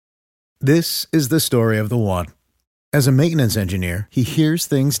This is the story of the one. As a maintenance engineer, he hears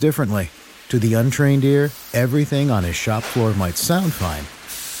things differently. To the untrained ear, everything on his shop floor might sound fine,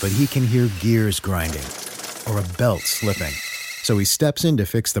 but he can hear gears grinding or a belt slipping. So he steps in to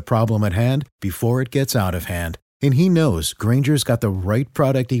fix the problem at hand before it gets out of hand. And he knows Grainger's got the right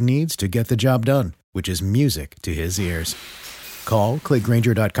product he needs to get the job done, which is music to his ears. Call, click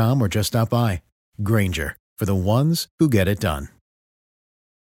Grainger.com, or just stop by. Grainger, for the ones who get it done.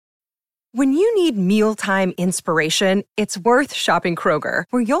 When you need mealtime inspiration, it's worth shopping Kroger,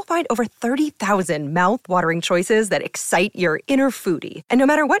 where you'll find over 30,000 mouth-watering choices that excite your inner foodie. And no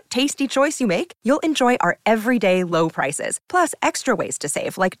matter what tasty choice you make, you'll enjoy our everyday low prices, plus extra ways to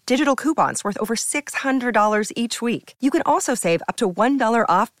save, like digital coupons worth over $600 each week. You can also save up to $1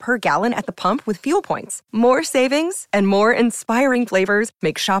 off per gallon at the pump with fuel points. More savings and more inspiring flavors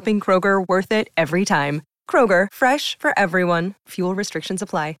make shopping Kroger worth it every time. Kroger, fresh for everyone. Fuel restrictions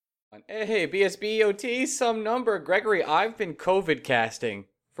apply. Hey, BSBOT, some number. Gregory, I've been COVID casting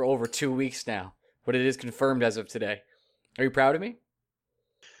for over 2 weeks now, but it is confirmed as of today. Are you proud of me?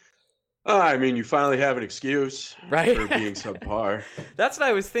 I mean, you finally have an excuse, right, for being subpar. That's what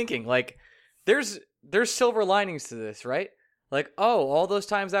I was thinking. Like, there's silver linings to this, right? Like, oh, all those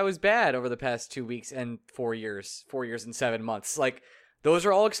times I was bad over the past 2 weeks and 4 years and 7 months. Like, those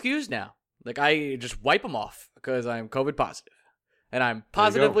are all excused now. Like, I just wipe them off because I'm COVID positive. And I'm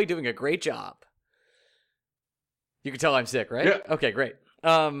positively doing a great job. You can tell I'm sick, right? Yeah. Okay, great.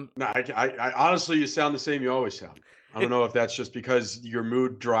 No, I honestly, you sound the same you always sound. I don't know if that's just because your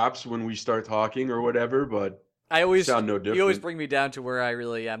mood drops when we start talking or whatever, but I always sound no different. You always bring me down to where I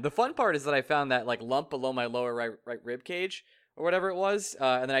really am. The fun part is that I found that like lump below my lower right rib cage or whatever it was,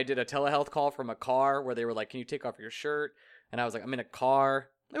 and then I did a telehealth call from a car where they were like, "Can you take off your shirt?" And I was like, "I'm in a car."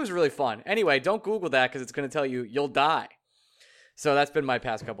 It was really fun. Anyway, don't Google that because it's going to tell you you'll die. So that's been my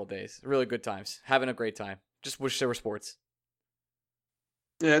past couple of days. Really good times. Having a great time. Just wish there were sports.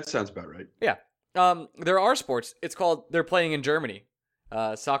 Yeah, that sounds about right. Yeah. There are sports. It's called, they're playing in Germany.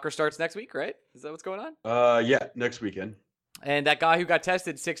 Soccer starts next week, right? Is that what's going on? Yeah, next weekend. And that guy who got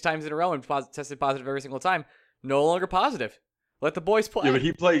tested 6 times in a row and tested positive every single time, no longer positive. Let the boys play. Yeah, but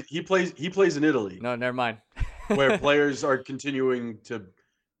he plays in Italy. No, never mind. Where players are continuing to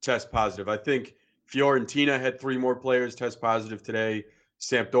test positive. I think Fiorentina had 3 more players test positive today.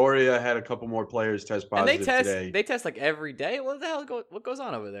 Sampdoria had a couple more players test positive today. They test like every day. What the hell? What goes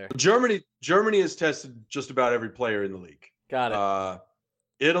on over there? Germany has tested just about every player in the league. Got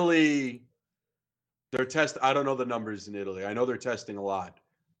it. Italy, I don't know the numbers in Italy. I know they're testing a lot,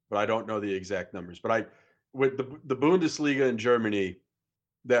 but I don't know the exact numbers. But with the Bundesliga in Germany,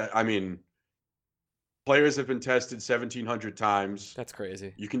 players have been tested 1,700 times. That's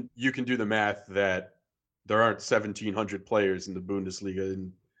crazy. You can do the math that there aren't 1,700 players in the Bundesliga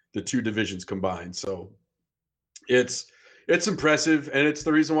in the 2 divisions combined. So it's impressive, and it's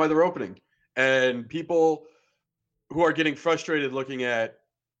the reason why they're opening. And people who are getting frustrated looking at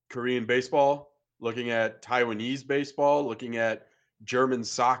Korean baseball, looking at Taiwanese baseball, looking at German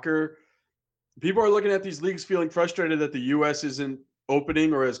soccer, people are looking at these leagues feeling frustrated that the U.S. isn't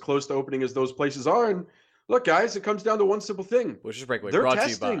opening or as close to opening as those places are. And look, guys, it comes down to one simple thing. Which is breakaway. They're Brought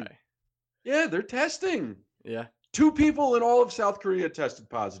testing. to you by. Yeah, they're testing. Yeah. 2 people in all of South Korea tested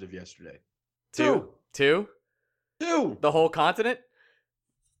positive yesterday. 2? Two. The whole continent?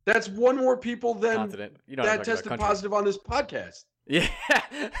 That's 1 more people than continent. that tested positive on this podcast. Yeah.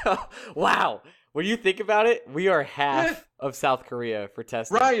 Wow. When you think about it, we are half of South Korea for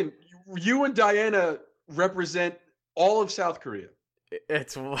testing. Ryan, you and Diana represent all of South Korea.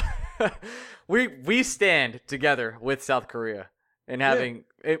 It's we stand together with South Korea and having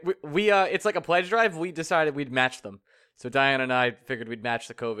it's like a pledge drive. We decided we'd match them. So Diana and I figured we'd match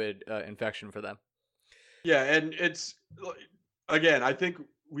the COVID infection for them. Yeah, and it's again, I think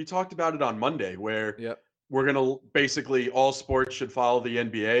we talked about it on Monday where we're going to basically all sports should follow the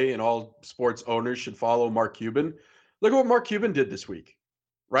NBA and all sports owners should follow Mark Cuban. Look at what Mark Cuban did this week,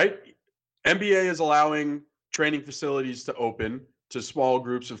 right? NBA is allowing training facilities to open to small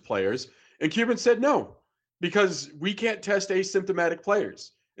groups of players. And Cuban said no, because we can't test asymptomatic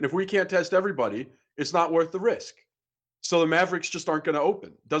players. And if we can't test everybody, it's not worth the risk. So the Mavericks just aren't going to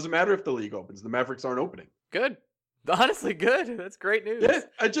open. Doesn't matter if the league opens. The Mavericks aren't opening. Good. Honestly, good. That's great news. Yeah,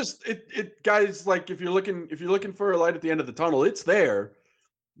 guys, like if you're looking for a light at the end of the tunnel, it's there,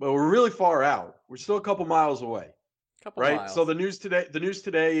 but we're really far out. We're still a couple miles away. Right? Miles. So the news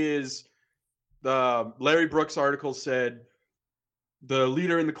today is the Larry Brooks article said the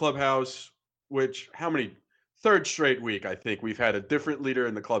leader in the clubhouse, which how many third straight week, I think we've had a different leader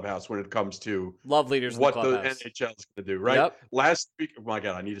in the clubhouse when it comes to love leaders what in the NHL is going to do, right? Yep. Last week, oh my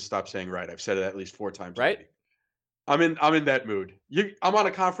God, I need to stop saying right. I've said it at least 4 times right. already. I'm in that mood. I'm on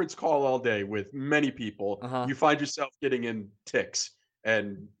a conference call all day with many people. Uh-huh. You find yourself getting in tics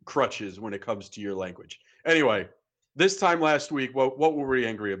and crutches when it comes to your language. Anyway, this time last week, what were we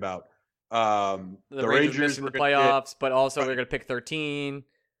angry about? The Rangers missing the playoffs, but also we're going to pick 13.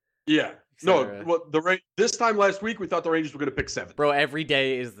 Yeah. No, well, this time last week we thought the Rangers were going to pick 7. Bro, every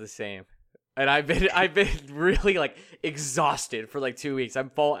day is the same. And I've been really like exhausted for like 2 weeks. I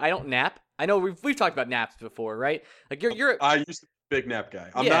don't nap. I know we've talked about naps before, right? Like I used to be a big nap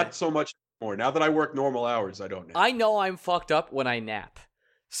guy. I'm not so much anymore. Now that I work normal hours, I don't nap. I know I'm fucked up when I nap.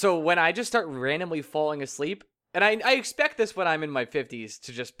 So when I just start randomly falling asleep, and I expect this when I'm in my 50s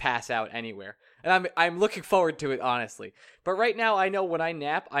to just pass out anywhere. And I'm looking forward to it, honestly. But right now, I know when I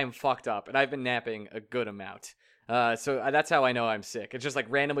nap, I'm fucked up. And I've been napping a good amount. So that's how I know I'm sick. It's just like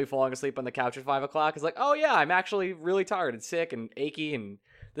randomly falling asleep on the couch at 5 o'clock. It's like, oh yeah, I'm actually really tired and sick and achy. And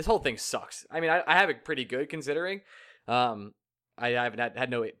this whole thing sucks. I mean, I have it pretty good considering. I haven't had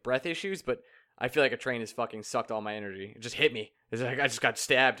no breath issues, but I feel like a train has fucking sucked all my energy. It just hit me. It's like I just got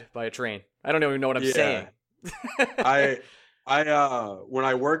stabbed by a train. I don't even know what I'm saying. I when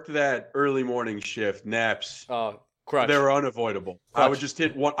I worked that early morning shift, naps, crutch. They were unavoidable. Crutch. I would just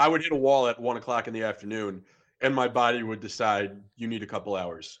hit a wall at 1 o'clock in the afternoon, and my body would decide you need a couple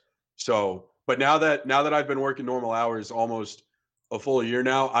hours. So, but now that I've been working normal hours almost a full year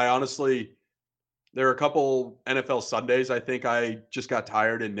now, I honestly, there are a couple NFL Sundays I think I just got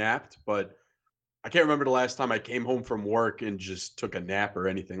tired and napped, but I can't remember the last time I came home from work and just took a nap or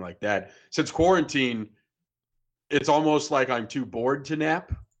anything like that. Since quarantine, it's almost like I'm too bored to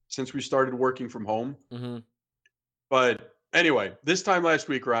nap since we started working from home. Mm-hmm. But anyway, this time last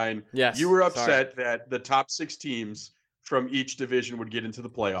week, Ryan, you were upset that the top 6 teams from each division would get into the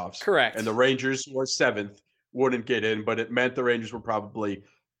playoffs. Correct. And the Rangers, who are 7th, wouldn't get in, but it meant the Rangers were probably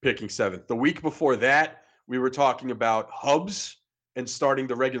picking 7th. The week before that, we were talking about hubs and starting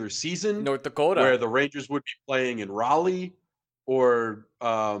the regular season. North Dakota. Where the Rangers would be playing in Raleigh or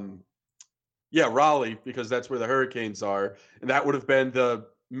Raleigh, because that's where the Hurricanes are. And that would have been the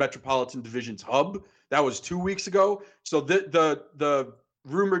Metropolitan Division's hub. That was 2 weeks ago. So the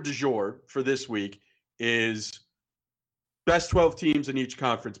rumor du jour for this week is best 12 teams in each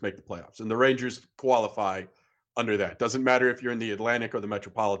conference make the playoffs. And the Rangers qualify under that. Doesn't matter if you're in the Atlantic or the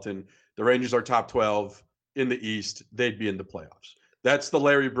Metropolitan. The Rangers are top 12 in the East. They'd be in the playoffs. That's the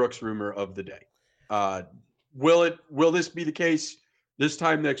Larry Brooks rumor of the day. Will this be the case this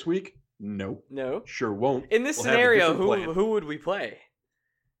time next week? No. Sure won't. In this scenario, who would we play?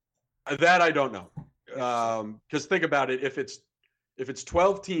 That I don't know. Because think about it, if it's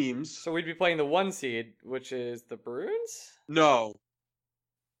 12 teams, so we'd be playing the 1 seed, which is the Bruins? No.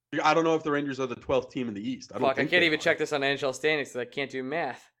 I don't know if the Rangers are the 12th team in the East. I can't even check this on NHL standings because I can't do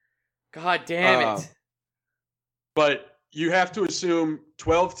math. God damn it. But you have to assume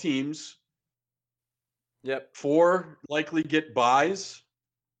 12 teams. Yep. 4 likely get buys,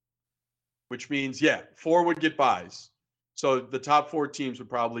 which means, 4 would get buys. So the top 4 teams would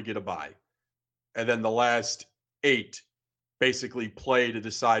probably get a bye. And then the last 8 basically play to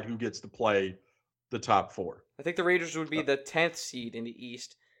decide who gets to play the top 4. I think the Rangers would be the 10th seed in the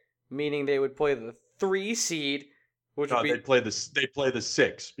East, meaning they would play the 3 seed, which would be... They'd play the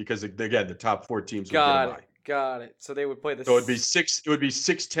 6 because, again, the top 4 teams would get a bye. Got it. So they would play the... So it would be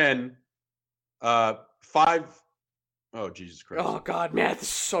 6-10, 5... Oh, Jesus Christ. Oh, God, math is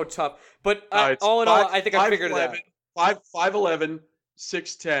so tough. But all in all, I think I figured it out. 5'11",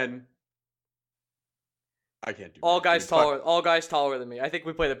 6'10". I can't do all guys taller than me. I think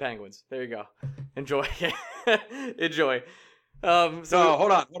we play the Penguins. There you go. Enjoy. Enjoy.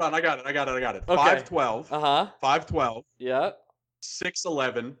 Hold on. I got it. Okay. 5'12". 5'12". Yeah.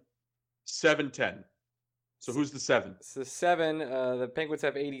 6'11", 7'10". So who's the 7? So the 7, the Penguins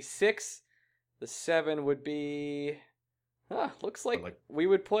have 86. The 7 would be... looks like we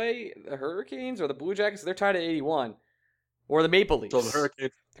would play the Hurricanes or the Blue Jackets. They're tied at 81. Or the Maple Leafs. So the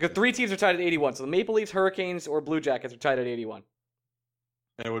Hurricanes... Because 3 teams are tied at 81. So the Maple Leafs, Hurricanes, or Blue Jackets are tied at 81.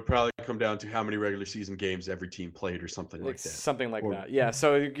 And it would probably come down to how many regular season games every team played or something like that. Something like that. Yeah,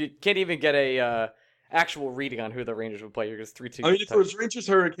 so you can't even get a actual reading on who the Rangers would play. You're just 3 teams. I mean, if it was Rangers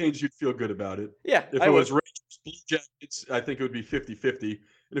Hurricanes, you'd feel good about it. Yeah. If it was Rangers Blue Jackets, I think it would be 50-50.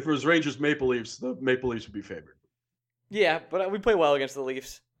 And if it was Rangers Maple Leafs, the Maple Leafs would be favored. Yeah, but we play well against the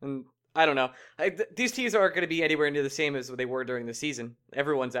Leafs. And I don't know. These teams aren't going to be anywhere near the same as they were during the season.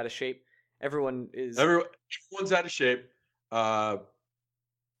 Everyone's out of shape. Everyone's out of shape.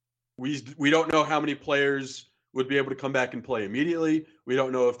 We don't know how many players would be able to come back and play immediately. We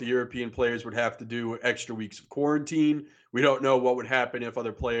don't know if the European players would have to do extra weeks of quarantine. We don't know what would happen if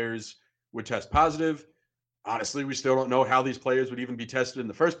other players would test positive. Honestly, we still don't know how these players would even be tested in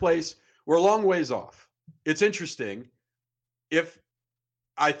the first place. We're a long ways off. It's interesting.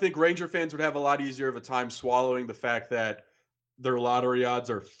 I think Ranger fans would have a lot easier of a time swallowing the fact that their lottery odds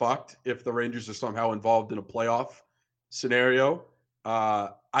are fucked if the Rangers are somehow involved in a playoff scenario.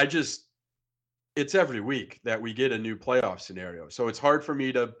 It's every week that we get a new playoff scenario. So it's hard for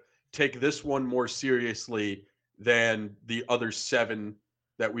me to take this one more seriously than the other 7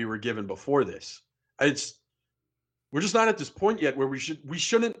 that we were given before this. We're just not at this point yet where we should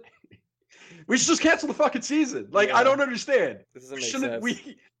just cancel the fucking season. I don't understand. This doesn't make sense.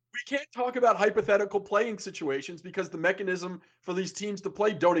 We can't talk about hypothetical playing situations because the mechanism for these teams to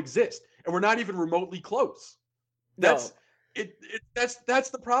play don't exist, and we're not even remotely close. That's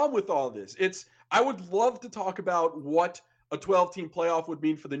the problem with all this. I would love to talk about what a 12-team playoff would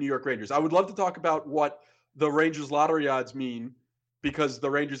mean for the New York Rangers. I would love to talk about what the Rangers lottery odds mean because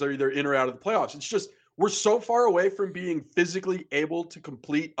the Rangers are either in or out of the playoffs. It's just we're so far away from being physically able to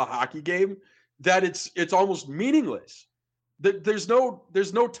complete a hockey game that it's almost meaningless. There's no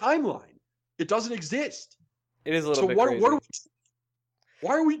timeline. It doesn't exist. It is a little bit crazy.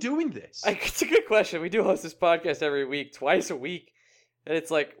 Why are we doing this? It's a good question. We do host this podcast every week, twice a week. And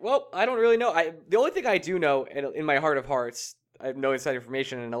it's like, well, I don't really know. The only thing I do know in my heart of hearts, I have no inside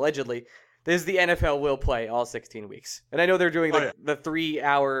information, and allegedly, is the NFL will play all 16 weeks. And I know they're doing the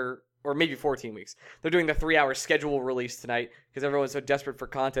 3-hour, or maybe 14 weeks. They're doing the 3-hour schedule release tonight because everyone's so desperate for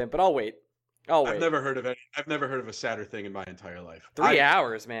content. But I'll wait. I've never heard of a sadder thing in my entire life. 3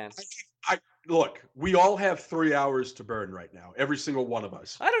 hours, man. Look, we all have 3 hours to burn right now. Every single one of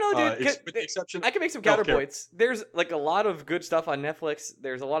us. I don't know, dude. With the exception, I can make some counterpoints. There's a lot of good stuff on Netflix.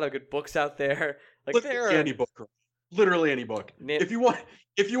 There's a lot of good books out there. Any book, literally any book. If you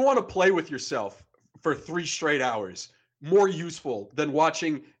want to play with yourself for 3 straight hours, more useful than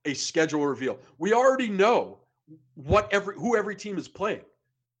watching a schedule reveal. We already know who every team is playing.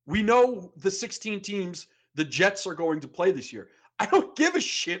 We know the 16 teams the Jets are going to play this year. I don't give a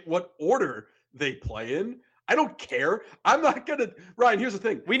shit what order they play in. I don't care. I'm not going to... Ryan, here's the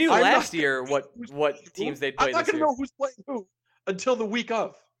thing. We knew last year what teams they'd play this year. I'm not going to know who's playing who until the week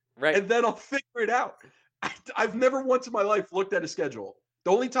of. Right. And then I'll figure it out. I've never once in my life looked at a schedule.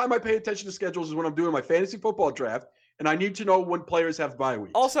 The only time I pay attention to schedules is when I'm doing my fantasy football draft, and I need to know when players have bye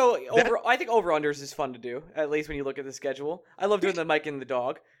weeks. Also, I think over-unders is fun to do, at least when you look at the schedule. I love doing the Mike and the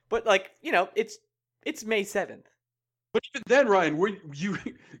Dog. But, it's May 7th. But even then, Ryan,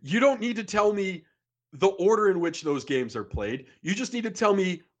 you don't need to tell me the order in which those games are played. You just need to tell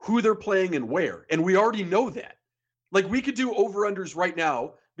me who they're playing and where. And we already know that. We could do over-unders right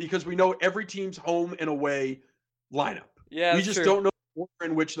now because we know every team's home and away lineup. Yeah, we just don't know the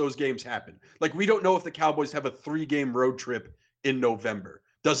order in which those games happen. We don't know if the Cowboys have a 3-game road trip in November.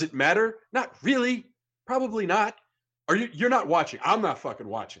 Does it matter? Not really. Probably not. You're not watching. I'm not fucking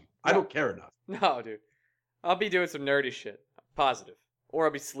watching. No. I don't care enough. No, dude. I'll be doing some nerdy shit. Positive. Or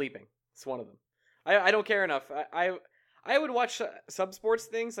I'll be sleeping. It's one of them. I don't care enough. I would watch some sports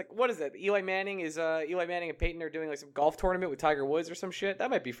things. What is that? Eli Manning and Peyton are doing some golf tournament with Tiger Woods or some shit. That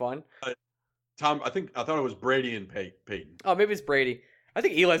might be fun. Tom, I thought it was Brady and Peyton. Oh, maybe it's Brady. I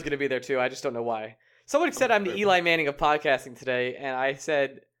think Eli's going to be there too. I just don't know why. Someone said I'm the Eli Manning of podcasting today, and I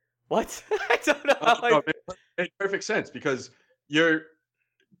said, what? I don't know. It made perfect sense because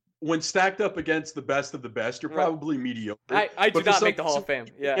when stacked up against the best of the best, you're probably mediocre. I do not make the Hall of Fame.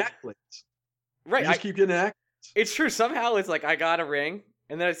 Yeah. Right. You just keep getting accolades. It's true. Somehow it's I got a ring,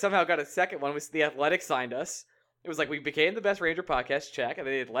 and then I somehow got a second one. The Athletic signed us. It was we became the best Ranger podcast, check, and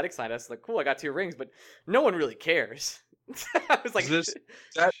then the Athletic signed us. Cool, I got 2 rings, but no one really cares. I was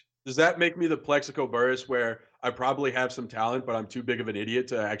does that make me the Plexico Burress where I probably have some talent, but I'm too big of an idiot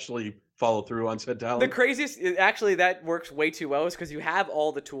to actually follow through on said talent? The craziest, actually, that works way too well, is because you have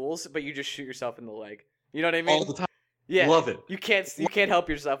all the tools, but you just shoot yourself in the leg. You know what I mean? All the time. Yeah. Love it. You can't help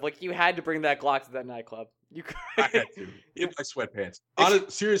yourself. You had to bring that Glock to that nightclub. I had to. In my sweatpants.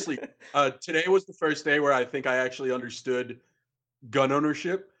 Seriously, today was the first day where I think I actually understood gun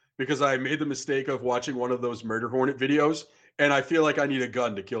ownership because I made the mistake of watching one of those Murder Hornet videos, and I feel like I need a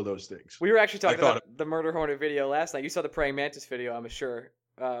gun to kill those things. We were actually talking about the Murder Hornet video last night. You saw the Praying Mantis video, I'm sure.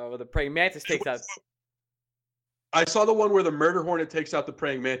 The Praying Mantis takes out... I saw the one where the murder hornet takes out the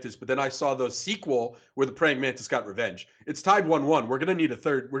praying mantis, but then I saw the sequel where the praying mantis got revenge. It's tied 1-1. We're gonna need a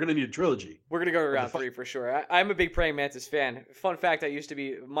third. We're gonna need a trilogy. We're gonna go to round 3 for sure. I'm a big praying mantis fan. Fun fact: I used to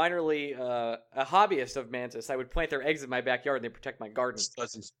be minorly a hobbyist of mantis. I would plant their eggs in my backyard and they protect my garden. This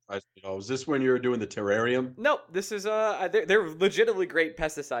doesn't surprise me at all. Was this when you were doing the terrarium? No, this is they're legitimately great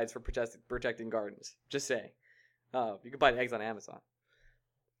pesticides for protecting gardens. Just saying. You can buy the eggs on Amazon.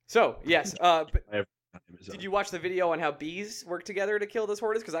 So yes, did you watch the video on how bees work together to kill those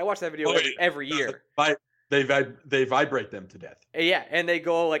hornets? Because I watch that video every year. They vibrate them to death. Yeah, and they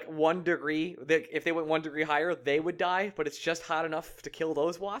go like 1 degree. If they went 1 degree higher, they would die. But it's just hot enough to kill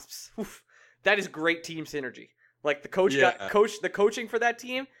those wasps. Oof. That is great team synergy. Like the coaching for that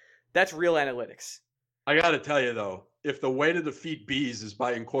team. That's real analytics. I gotta tell you though, if the way to defeat bees is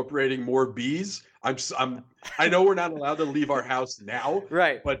by incorporating more bees, I know we're not allowed to leave our house now,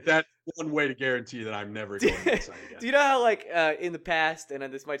 right? But that's one way to guarantee that I'm never going outside again. Do you know how like in the past,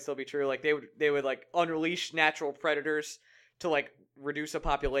 and this might still be true, like they would like unleash natural predators to like reduce a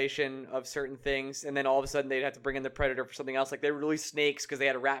population of certain things, and then all of a sudden they'd have to bring in the predator for something else. Like they released snakes because they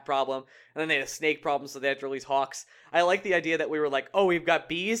had a rat problem, and then they had a snake problem, so they had to release hawks. I like the idea that we were like, oh, we've got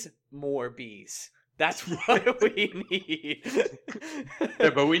bees, more bees. That's what we need.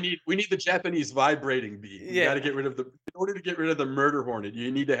 Yeah, but we need the Japanese vibrating bee. You got to get rid of in order to get rid of the murder hornet, you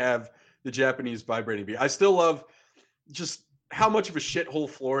need to have the Japanese vibrating bee. I still love just how much of a shithole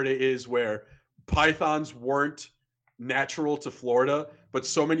Florida is, where pythons weren't natural to Florida, but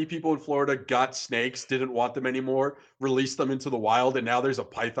so many people in Florida got snakes, didn't want them anymore, released them into the wild, and now there's a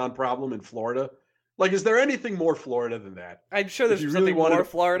python problem in Florida. Like, is there anything more Florida than that? I'm sure there's something more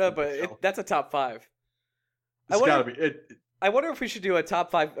Florida, but that's a top 5. It's gotta be. I wonder if we should do a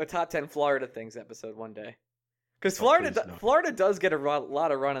top 10 Florida things episode one day, because Florida does get a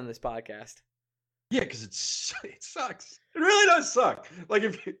lot of run on this podcast. Yeah, because it sucks. It really does suck. Like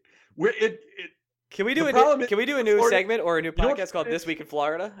Can we do a new segment or a new podcast called This Week in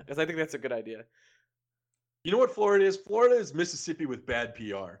Florida? Because I think that's a good idea. You know what Florida is? Florida is Mississippi with bad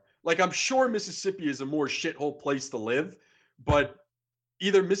PR. Like, I'm sure Mississippi is a more shithole place to live, but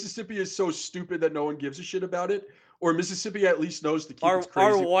either Mississippi is so stupid that no one gives a shit about it, or Mississippi at least knows to keep its crazy.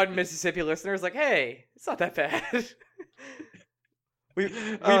 Our one Mississippi listener is like, hey, it's not that bad. we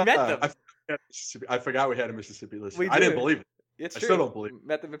met them. I forgot we had a Mississippi listener. I didn't believe it. It's true. I still don't believe it.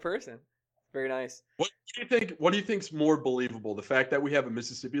 Met them in person. Very nice. What do you think's more believable? The fact that we have a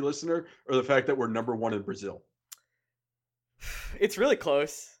Mississippi listener, or the fact that we're number 1 in Brazil? It's really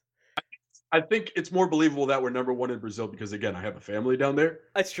close. I think it's more believable that we're number 1 in Brazil because, again, I have a family down there.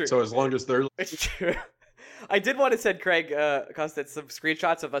 That's true. So as long as they're... It's true. I did want to send Craig Costet some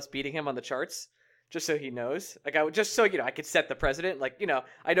screenshots of us beating him on the charts, just so he knows. Like, just so, I could set the precedent. Like,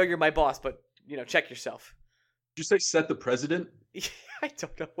 I know you're my boss, but, check yourself. Did you say set the president? I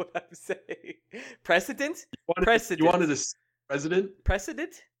don't know what I'm saying. Precedent? You wanted to president?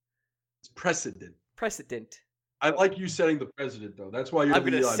 Precedent? It's precedent. Precedent. I like you setting the president, though. That's why you're I'm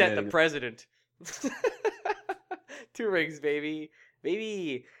going to set the president. 2 rings, baby.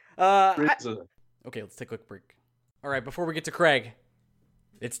 Baby. Okay, let's take a quick break. All right, before we get to Craig,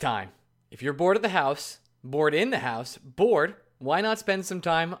 it's time. If you're bored of the house, bored in the house, bored, why not spend some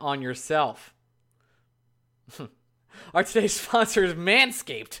time on yourself? Our today's sponsor is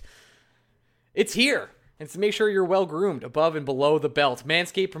Manscaped. It's here. And to make sure you're well groomed above and below the belt,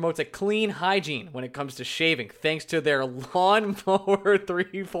 Manscaped promotes a clean hygiene when it comes to shaving, thanks to their Lawnmower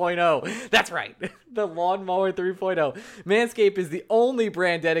 3.0. That's right, the Lawnmower 3.0. Manscaped is the only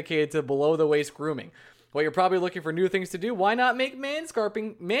brand dedicated to below-the-waist grooming. Well, you're probably looking for new things to do. Why not make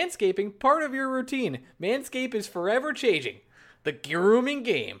manscaping part of your routine? Manscaped is forever changing the grooming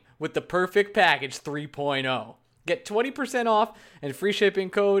game with the Perfect Package 3.0. Get 20% off and free shipping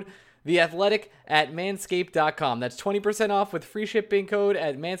code The Athletic at manscaped.com. That's 20% off with free shipping code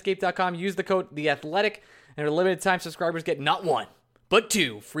at manscaped.com. Use the code The Athletic, and our limited time subscribers get not 1, but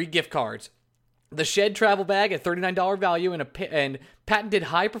 2 free gift cards. The Shed travel bag at $39 value and patented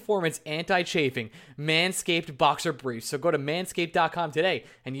high-performance anti-chafing Manscaped boxer briefs. So go to manscaped.com today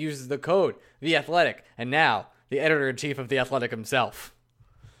and use the code The Athletic. And now, the editor-in-chief of The Athletic himself.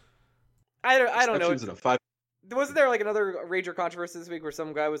 I don't know. Wasn't there like another Ranger controversy this week where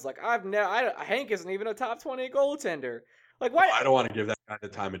some guy was like, Hank isn't even a top 20 goaltender. Like, why? I don't want to give that guy the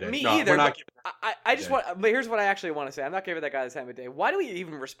time of day. Me either. We're not but here's what I actually want to say. I'm not giving that guy the time of day. Why do we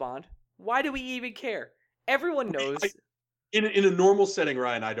even respond? Why do we even care? Everyone knows. In a normal setting,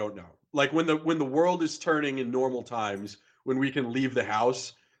 Ryan, I don't know. Like when the world is turning in normal times, when we can leave the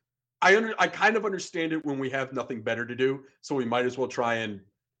house, I kind of understand it when we have nothing better to do, so we might as well try and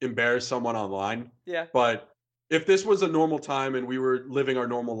embarrass someone online. Yeah. But if this was a normal time and we were living our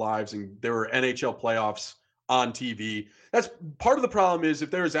normal lives and there were NHL playoffs on TV, that's part of the problem. Is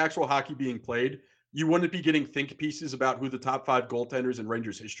if there is actual hockey being played, you wouldn't be getting think pieces about who the top 5 goaltenders in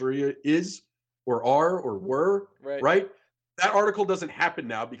Rangers history is or are or were, right? That article doesn't happen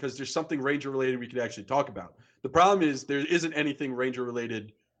now because there's something Ranger related we could actually talk about. The problem is there isn't anything Ranger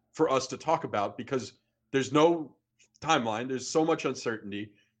related for us to talk about because there's no timeline. There's so much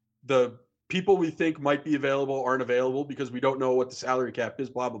uncertainty. The people we think might be available aren't available because we don't know what the salary cap is,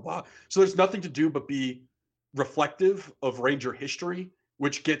 blah, blah, blah. So there's nothing to do but be reflective of Ranger history,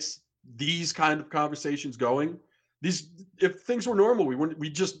 which gets these kind of conversations going. If things were normal, we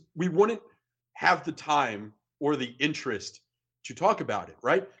wouldn't have the time or the interest to talk about it,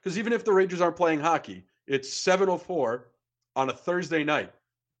 right? Because even if the Rangers aren't playing hockey, it's 7:04 on a Thursday night.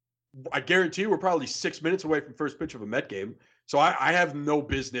 I guarantee you we're probably 6 minutes away from first pitch of a Met game. So I have no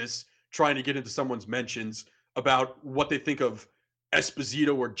business trying to get into someone's mentions about what they think of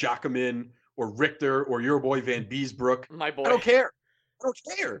Esposito or Giacomin or Richter or your boy Van Beesbrook. My boy. I don't care.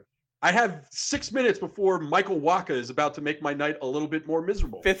 I have 6 minutes before Michael Wacha is about to make my night a little bit more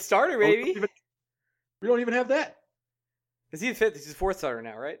miserable. 5th starter, maybe. We don't even have that. Is he the 5th? He's his 4th starter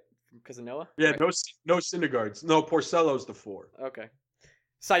now, right? Because of Noah? Yeah, right. no Syndergaards. No, Porcello's the 4. Okay.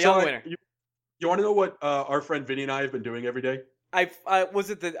 Cy Young winner. You want to know what our friend Vinny and I have been doing every day?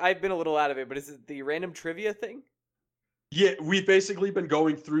 I've been a little out of it, but is it the random trivia thing? Yeah, we've basically been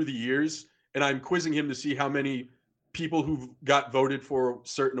going through the years, and I'm quizzing him to see how many people who got voted for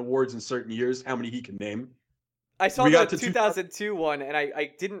certain awards in certain years, how many he can name. I saw the 2002 one, and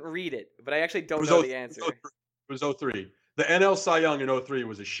I didn't read it, but I actually don't know the answer. It was 03. The NL Cy Young in 03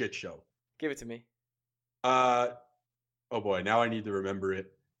 was a shit show. Give it to me. Oh boy, now I need to remember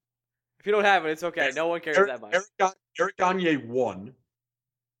it. If you don't have it, it's okay. No one cares that much. Eric Gagne won.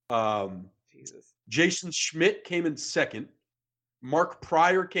 Jesus. Jason Schmidt came in 2nd. Mark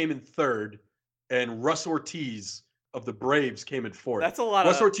Pryor came in 3rd. And Russ Ortiz of the Braves came in 4th. That's a lot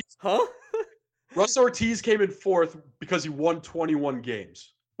of... Ortiz, huh? Russ Ortiz came in 4th because he won 21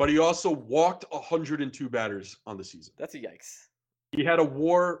 games. But he also walked 102 batters on the season. That's a yikes. He had a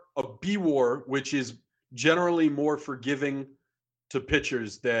B WAR, which is generally more forgiving to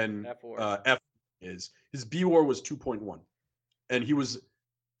pitchers than F is. His B WAR was 2.1, and he was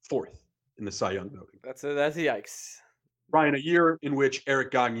 4th in the Cy Young voting. That's a yikes. Ryan, a year in which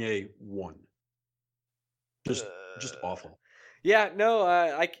Eric Gagne won. Just awful. Yeah,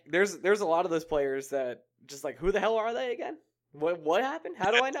 no. There's a lot of those players that just like, who the hell are they again? What happened?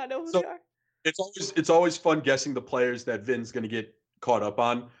 How do I not know who they are? It's always fun guessing the players that Vin's going to get caught up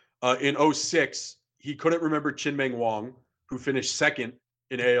on. In 06, he couldn't remember Chien-Ming Wang, who finished 2nd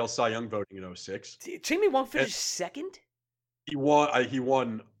in AL Cy Young voting in 06. Chien-Ming Wang finished 2nd? He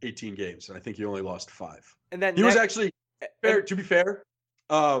won 18 games, and I think he only lost 5. And then he was actually fair. To be fair,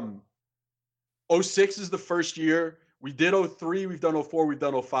 06 is the first year. We did 03, we've done 04, we've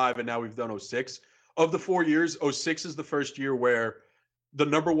done 05, and now we've done 06. Of the 4 years, 06 is the first year where the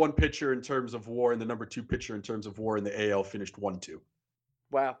number 1 pitcher in terms of WAR and the number 2 pitcher in terms of WAR in the AL finished 1-2.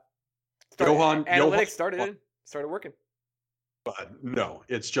 Wow. Analytics started working. But no,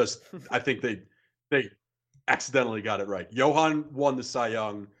 it's just I think they accidentally got it right. Johan won the Cy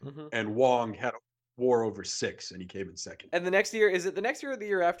Young, and Wong had a WAR over 6, and he came in 2nd. And the next year, is it the next year or the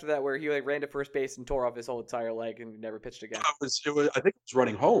year after that where he ran to first base and tore off his whole entire leg and never pitched again? I think it was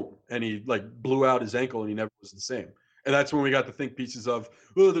running home, and he blew out his ankle, and he never was the same. And that's when we got to think pieces of,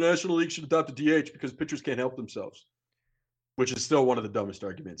 the National League should adopt a DH because pitchers can't help themselves, which is still one of the dumbest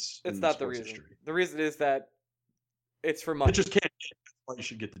arguments. It's not the reason. History. The reason is that it's for money. Pitchers can't hit. That's why you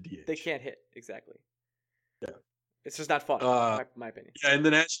should get the DH. They can't hit, exactly. Yeah. It's just not fun, my opinion. Yeah,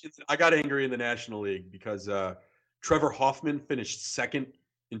 and I got angry in the National League because Trevor Hoffman finished 2nd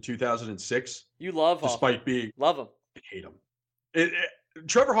in 2006. You love despite Hoffman. being love him. I hate him.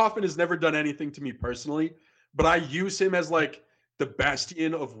 Trevor Hoffman has never done anything to me personally, but I use him as the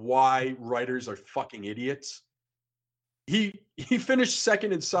bastion of why writers are fucking idiots. He finished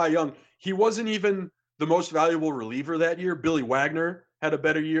 2nd in Cy Young. He wasn't even the most valuable reliever that year. Billy Wagner had a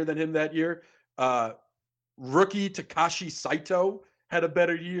better year than him that year. Rookie Takashi Saito had a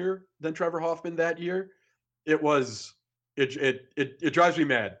better year than Trevor Hoffman that year. It drives me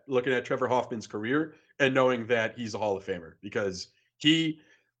mad looking at Trevor Hoffman's career and knowing that he's a Hall of Famer, because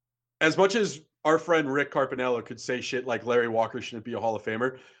as much as our friend Rick Carpinello could say shit like Larry Walker shouldn't be a Hall of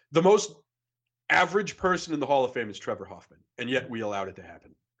Famer, the most average person in the Hall of Fame is Trevor Hoffman, and yet we allowed it to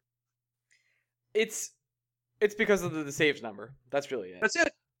happen. It's because of the saves number. That's really it. That's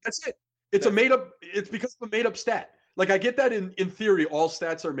it. It's because of a made up stat. I get that in theory, all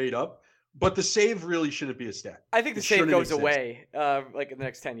stats are made up, But the save really shouldn't be a stat. I think the save goes away, like in the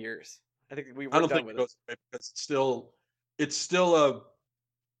next 10 years. I think we're done with it. I don't think it goes away because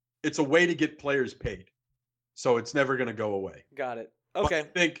it's a way to get players paid. So it's never going to go away. Got it. Okay.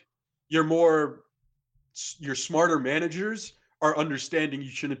 But I think your smarter managers are understanding you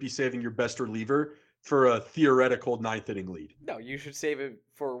shouldn't be saving your best reliever for a theoretical 9th inning lead. No, you should save it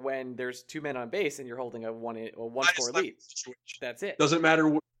for when there's 2 men on base and you're holding a 1-4 lead. That's it. Doesn't matter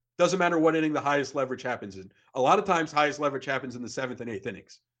what inning the highest leverage happens in. A lot of times, highest leverage happens in the 7th and 8th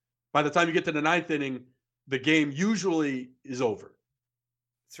innings. By the time you get to the 9th inning, the game usually is over.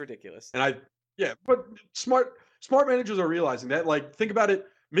 It's ridiculous. But smart managers are realizing that. Like, think about it.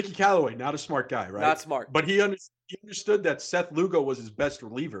 Mickey Callaway, not a smart guy, right? Not smart. But he understood that Seth Lugo was his best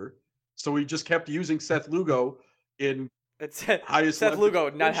reliever, so he just kept using Seth Lugo in highest. Seth Lugo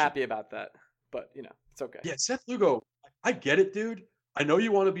not happy about that, but it's okay. Yeah, Seth Lugo, I get it, dude. I know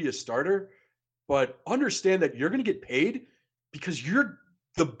you want to be a starter, but understand that you're going to get paid because you're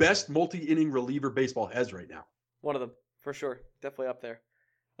the best multi-inning reliever baseball has right now. One of them, for sure. Definitely up there.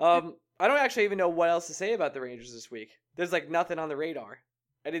 I don't actually even know what else to say about the Rangers this week. There's like nothing on the radar.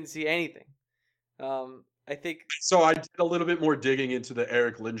 I didn't see anything. I think so. I did a little bit more digging into the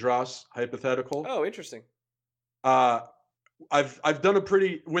Eric Lindros hypothetical. Oh, interesting. I've done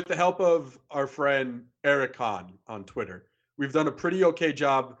with the help of our friend Eric Kahn on Twitter. We've done a pretty okay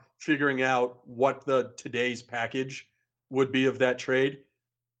job figuring out what today's package would be of that trade.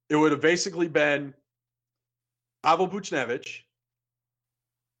 It would have basically been Pavel Buchnevich,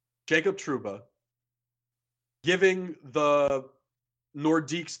 Jacob Trouba, giving the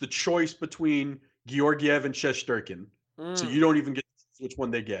Nordiques the choice between Georgiev and Shesterkin. So you don't even get which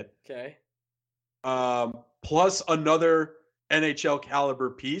one they get. Okay. Plus another NHL caliber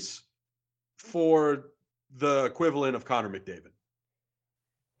piece for the equivalent of Connor McDavid.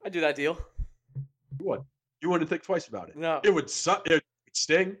 I'd do that deal. What? You wouldn't think twice about it. No. It would suck. It would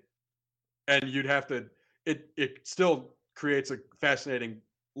sting. And you'd have to it still creates a fascinating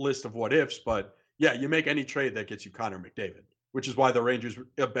list of what ifs, but yeah, you make any trade that gets you Connor McDavid, which is why the Rangers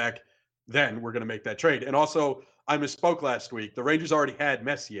back then were going to make that trade. And also, I misspoke last week. The Rangers already had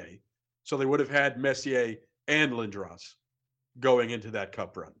Messier, so they would have had Messier and Lindros going into that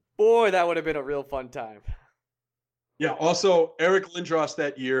cup run. Boy, that would have been a real fun time. Yeah, also, Eric Lindros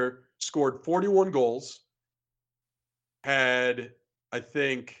that year scored 41 goals, had, I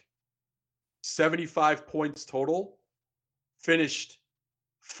think, 75 points total, finished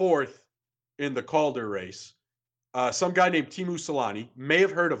 4th in the Calder race. Some guy named Teemu Selanne, may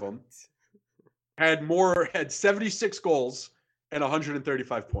have heard of him, had 76 goals and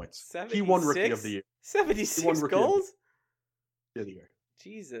 135 points. 76? He won Rookie of the Year. 76 goals? Of the year.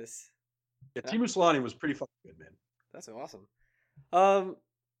 Jesus. Yeah, Teemu Selanne was pretty fucking good, man. That's awesome.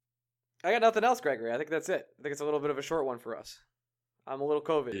 I got nothing else, Gregory. I think that's it. I think it's a little bit of a short one for us. I'm a little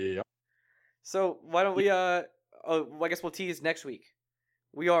COVID. Yeah. So why don't we? I guess we'll tease next week.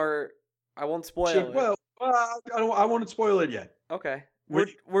 I wwon't spoil it. Well, I won't spoil it yet. Okay. We're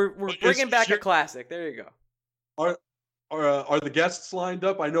bringing back a classic. There you go. Are the guests lined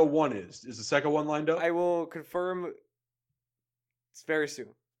up? I know one is. Is the second one lined up? I will confirm. It's very soon.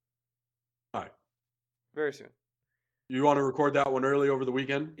 All right. Very soon. You want to record that one early over the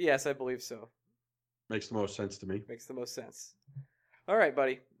weekend? Yes, I believe so. Makes the most sense to me. Makes the most sense. All right,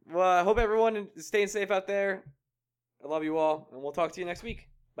 buddy. Well, I hope everyone is staying safe out there. I love you all, and we'll talk to you next week.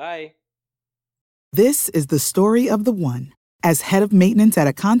 Bye. This is the story of the one. As head of maintenance at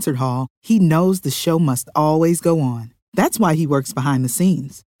a concert hall, he knows the show must always go on. That's why he works behind the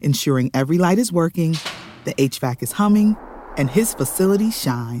scenes, ensuring every light is working, the HVAC is humming, and his facility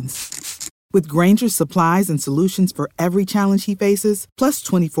shines. With Grainger's supplies and solutions for every challenge he faces, plus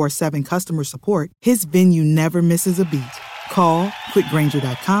 24/7 customer support, his venue never misses a beat. Call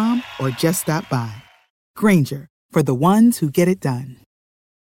quickgrainger.com or just stop by. Grainger, for the ones who get it done.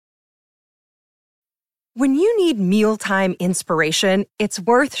 When you need mealtime inspiration, it's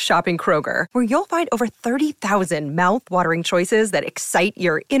worth shopping Kroger, where you'll find over 30,000 mouth-watering choices that excite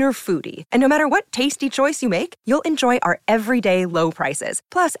your inner foodie. And no matter what tasty choice you make, you'll enjoy our everyday low prices,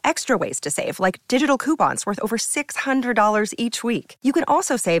 plus extra ways to save, like digital coupons worth over $600 each week. You can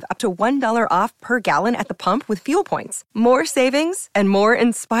also save up to $1 off per gallon at the pump with fuel points. More savings and more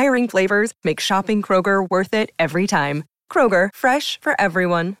inspiring flavors make shopping Kroger worth it every time. Kroger, fresh for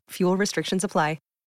everyone. Fuel restrictions apply.